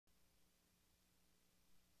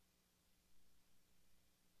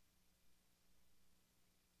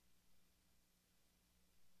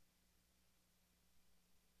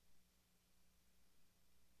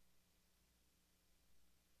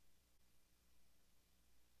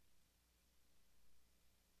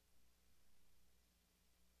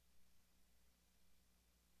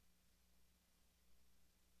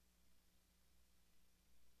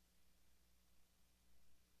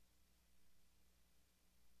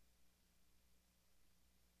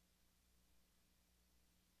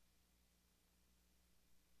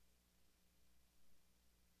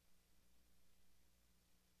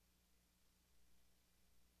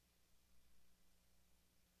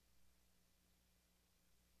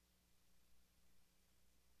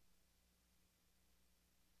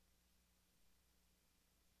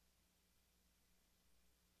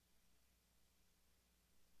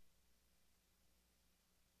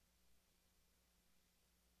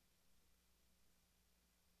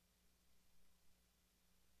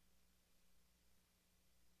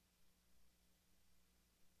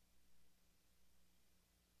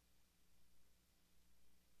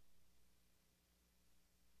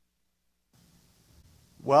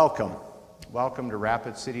Welcome. Welcome to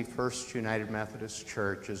Rapid City First United Methodist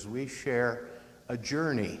Church as we share a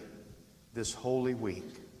journey this Holy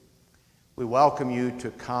Week. We welcome you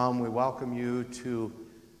to come. We welcome you to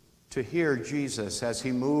hear Jesus as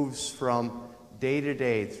he moves from day to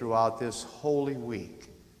day throughout this Holy Week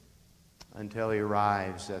until he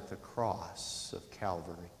arrives at the cross of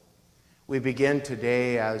Calvary. We begin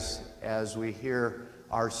today as we hear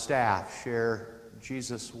our staff share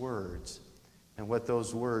Jesus' words and what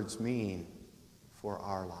those words mean for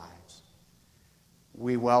our lives.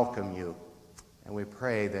 We welcome you, and we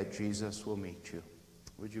pray that Jesus will meet you.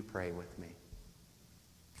 Would you pray with me?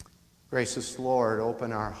 Gracious Lord,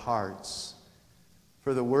 open our hearts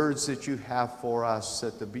for the words that you have for us,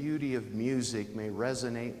 that the beauty of music may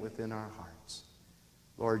resonate within our hearts.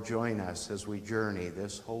 Lord, join us as we journey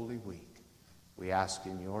this Holy Week. We ask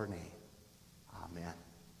in your name. Amen.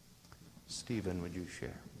 Stephen, would you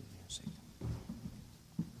share music?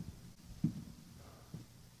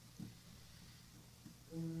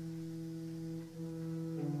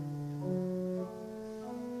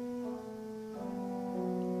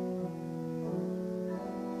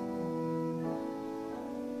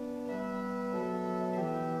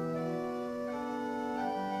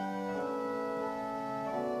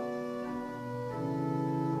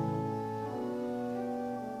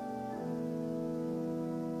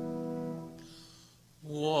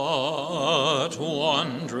 What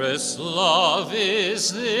wondrous love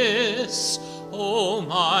is this, O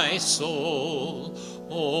my soul,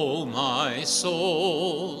 O my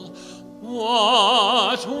soul?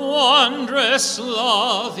 What wondrous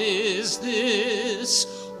love is this,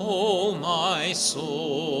 O my soul?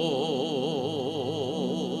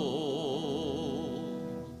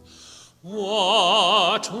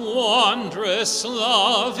 What wondrous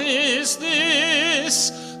love is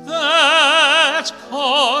this that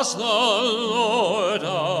caused the Lord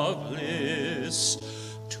of bliss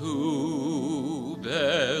to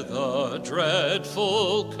bear the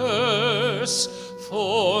dreadful curse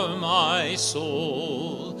for my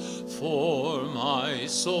soul,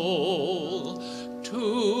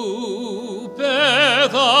 to bear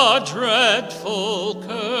the dreadful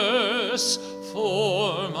curse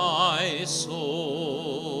for my soul.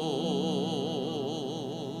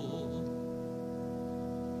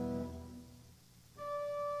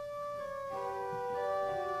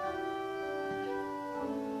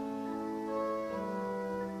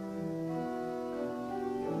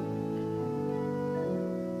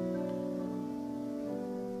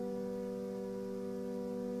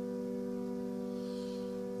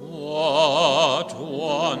 What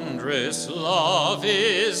wondrous love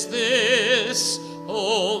is this,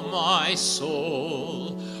 O my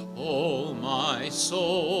soul, O my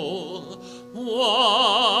soul?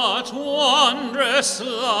 What wondrous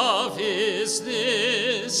love is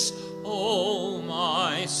this, O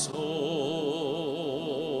my soul?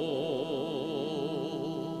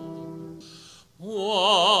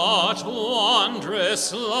 What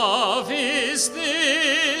wondrous love is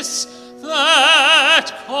this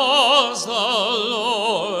that caused the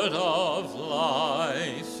Lord of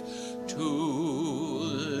life to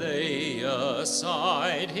lay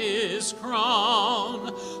aside his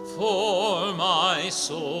crown for my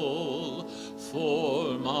soul,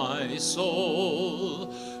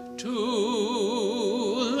 to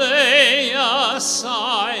lay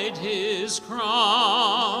aside his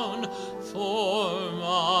crown for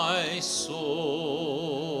my soul.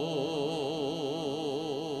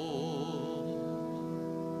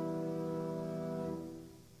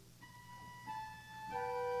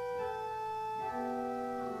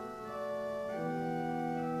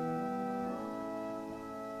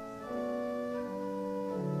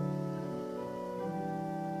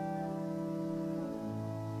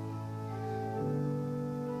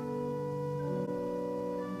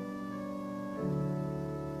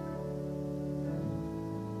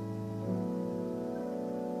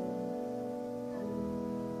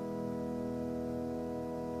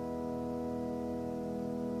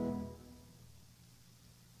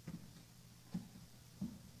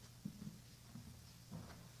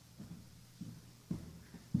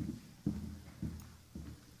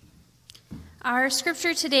 Our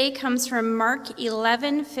scripture today comes from Mark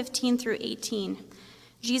 11:15 through 18.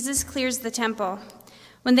 Jesus clears the temple.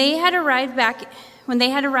 When they had arrived back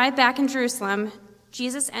in Jerusalem,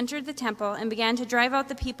 Jesus entered the temple and began to drive out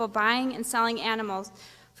the people buying and selling animals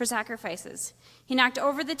for sacrifices. He knocked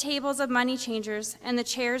over the tables of money changers and the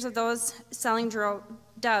chairs of those selling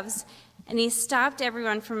doves, and he stopped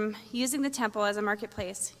everyone from using the temple as a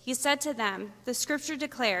marketplace. He said to them, "The scripture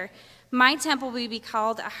declare, My temple will be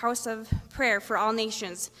called a house of prayer for all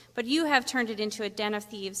nations, but you have turned it into a den of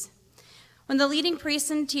thieves." When the leading priests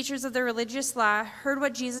and teachers of the religious law heard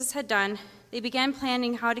what Jesus had done, they began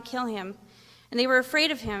planning how to kill him, and they were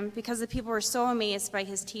afraid of him because the people were so amazed by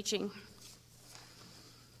his teaching.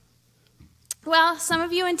 Well, some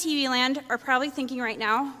of you in TV land are probably thinking right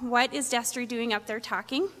now, what is Destry doing up there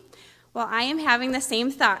talking? Well, I am having the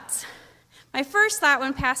same thoughts. My first thought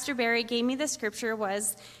when Pastor Barry gave me the scripture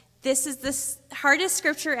was, this is the hardest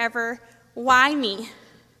scripture ever, why me?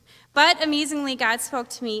 But amazingly, God spoke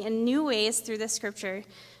to me in new ways through this scripture.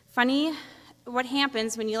 Funny what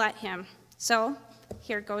happens when you let him. So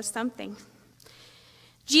here goes something.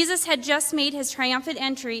 Jesus had just made his triumphant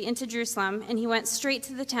entry into Jerusalem, and he went straight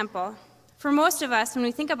to the temple. For most of us, when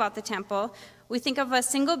we think about the temple, we think of a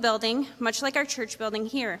single building, much like our church building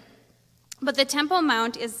here. But the Temple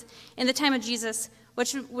Mount is, in the time of Jesus,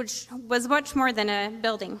 which was much more than a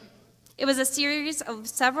building. It was a series of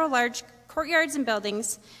several large courtyards and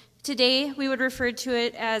buildings. Today, we would refer to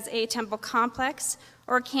it as a temple complex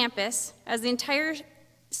or a campus, as the entire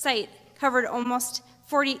site covered almost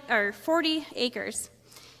 40 acres.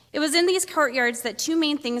 It was in these courtyards that two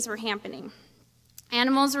main things were happening.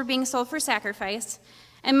 Animals were being sold for sacrifice,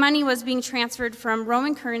 and money was being transferred from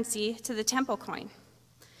Roman currency to the temple coin.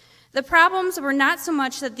 The problems were not so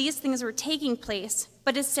much that these things were taking place,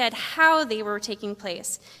 but instead how they were taking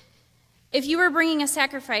place. If you were bringing a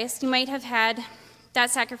sacrifice, you might have had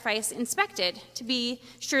that sacrifice inspected to be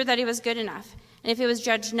sure that it was good enough. And if it was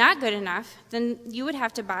judged not good enough, then you would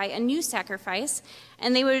have to buy a new sacrifice,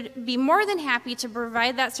 and they would be more than happy to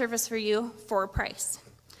provide that service for you for a price.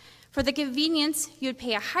 For the convenience, you would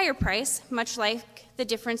pay a higher price, much like the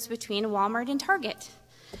difference between Walmart and Target.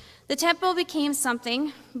 The temple became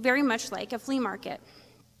something very much like a flea market.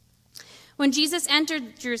 When Jesus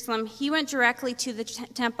entered Jerusalem, he went directly to the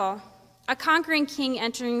temple. A conquering king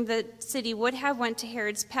entering the city would have went to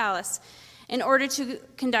Herod's palace in order to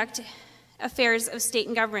conduct affairs of state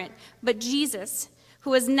and government. But Jesus,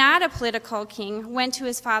 who was not a political king, went to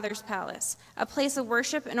his father's palace, a place of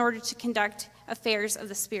worship, in order to conduct affairs of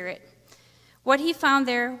the Spirit. What he found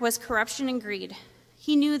there was corruption and greed.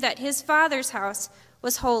 He knew that his father's house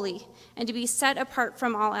was holy and to be set apart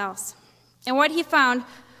from all else. And what he found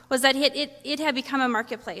was that it had become a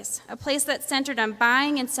marketplace, a place that centered on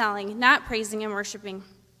buying and selling, not praising and worshiping.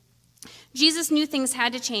 Jesus knew things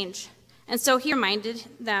had to change, and so he reminded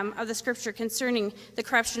them of the scripture concerning the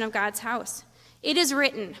corruption of God's house. It is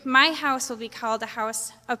written, "My house will be called a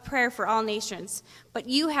house of prayer for all nations, but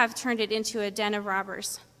you have turned it into a den of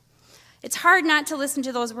robbers." It's hard not to listen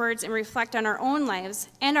to those words and reflect on our own lives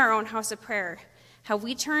and our own house of prayer, how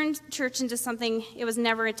we turned church into something it was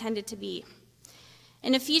never intended to be.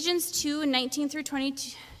 In Ephesians 2:19 through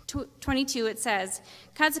 22, it says,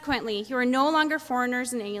 "Consequently, you are no longer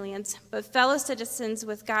foreigners and aliens, but fellow citizens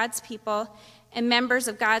with God's people and members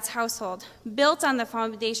of God's household, built on the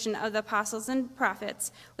foundation of the apostles and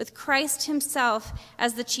prophets, with Christ himself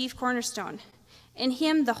as the chief cornerstone. In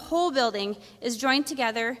him, the whole building is joined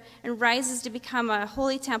together and rises to become a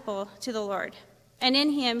holy temple to the Lord. And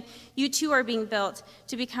in him, you too are being built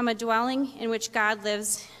to become a dwelling in which God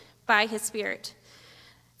lives by his Spirit."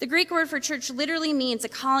 The Greek word for church literally means a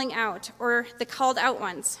calling out, or the called out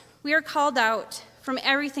ones. We are called out from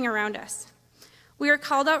everything around us. We are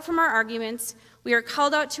called out from our arguments. We are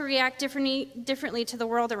called out to react differently to the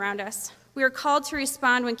world around us. We are called to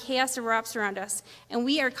respond when chaos erupts around us, and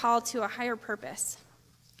we are called to a higher purpose.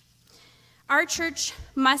 Our church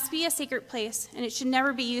must be a sacred place, and it should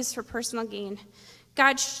never be used for personal gain.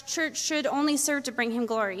 God's church should only serve to bring him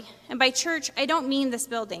glory. And by church, I don't mean this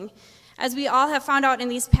building. As we all have found out in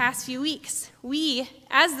these past few weeks, we,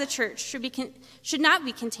 as the church, should not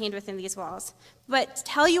be contained within these walls. But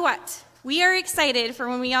tell you what, we are excited for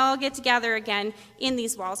when we all get together again in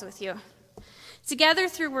these walls with you. Together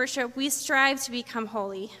through worship, we strive to become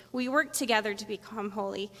holy. We work together to become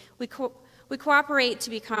holy. We cooperate to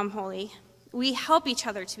become holy. We help each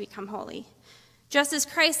other to become holy. Just as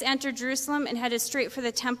Christ entered Jerusalem and headed straight for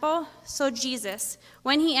the temple, so Jesus,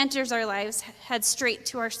 when he enters our lives, heads straight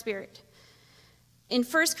to our spirit. In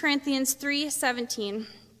 1 Corinthians 3:17,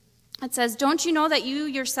 it says, "Don't you know that you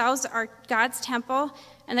yourselves are God's temple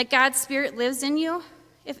and that God's Spirit lives in you?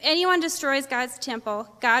 If anyone destroys God's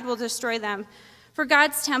temple, God will destroy them. For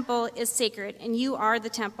God's temple is sacred, and you are the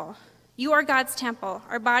temple. You are God's temple,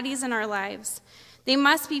 our bodies and our lives. They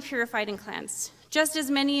must be purified and cleansed. Just as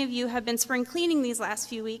many of you have been spring cleaning these last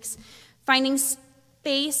few weeks, finding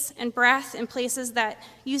space and breath in places that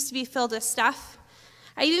used to be filled with stuff.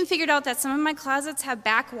 I even figured out that some of my closets have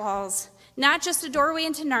back walls, not just a doorway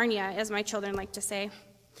into Narnia, as my children like to say.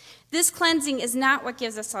 This cleansing is not what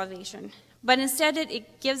gives us salvation, but instead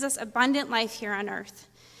it gives us abundant life here on earth.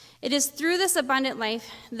 It is through this abundant life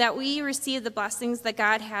that we receive the blessings that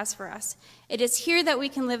God has for us. It is here that we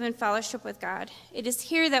can live in fellowship with God. It is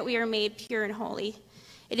here that we are made pure and holy.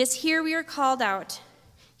 It is here we are called out,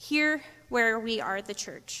 here where we are the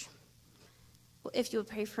church. If you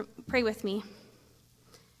would pray with me.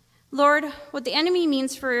 Lord, what the enemy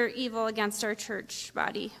means for evil against our church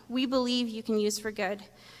body, we believe you can use for good.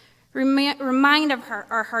 Remind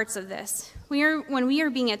our hearts of this. When we are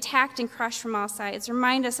being attacked and crushed from all sides,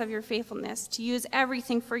 remind us of your faithfulness to use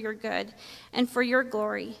everything for your good and for your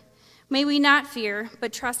glory. May we not fear,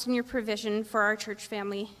 but trust in your provision for our church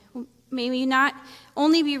family. May we not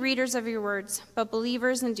only be readers of your words, but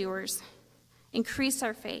believers and doers. Increase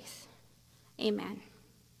our faith. Amen.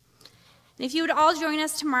 And if you would all join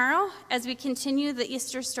us tomorrow as we continue the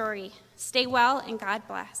Easter story, stay well and God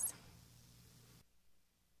bless.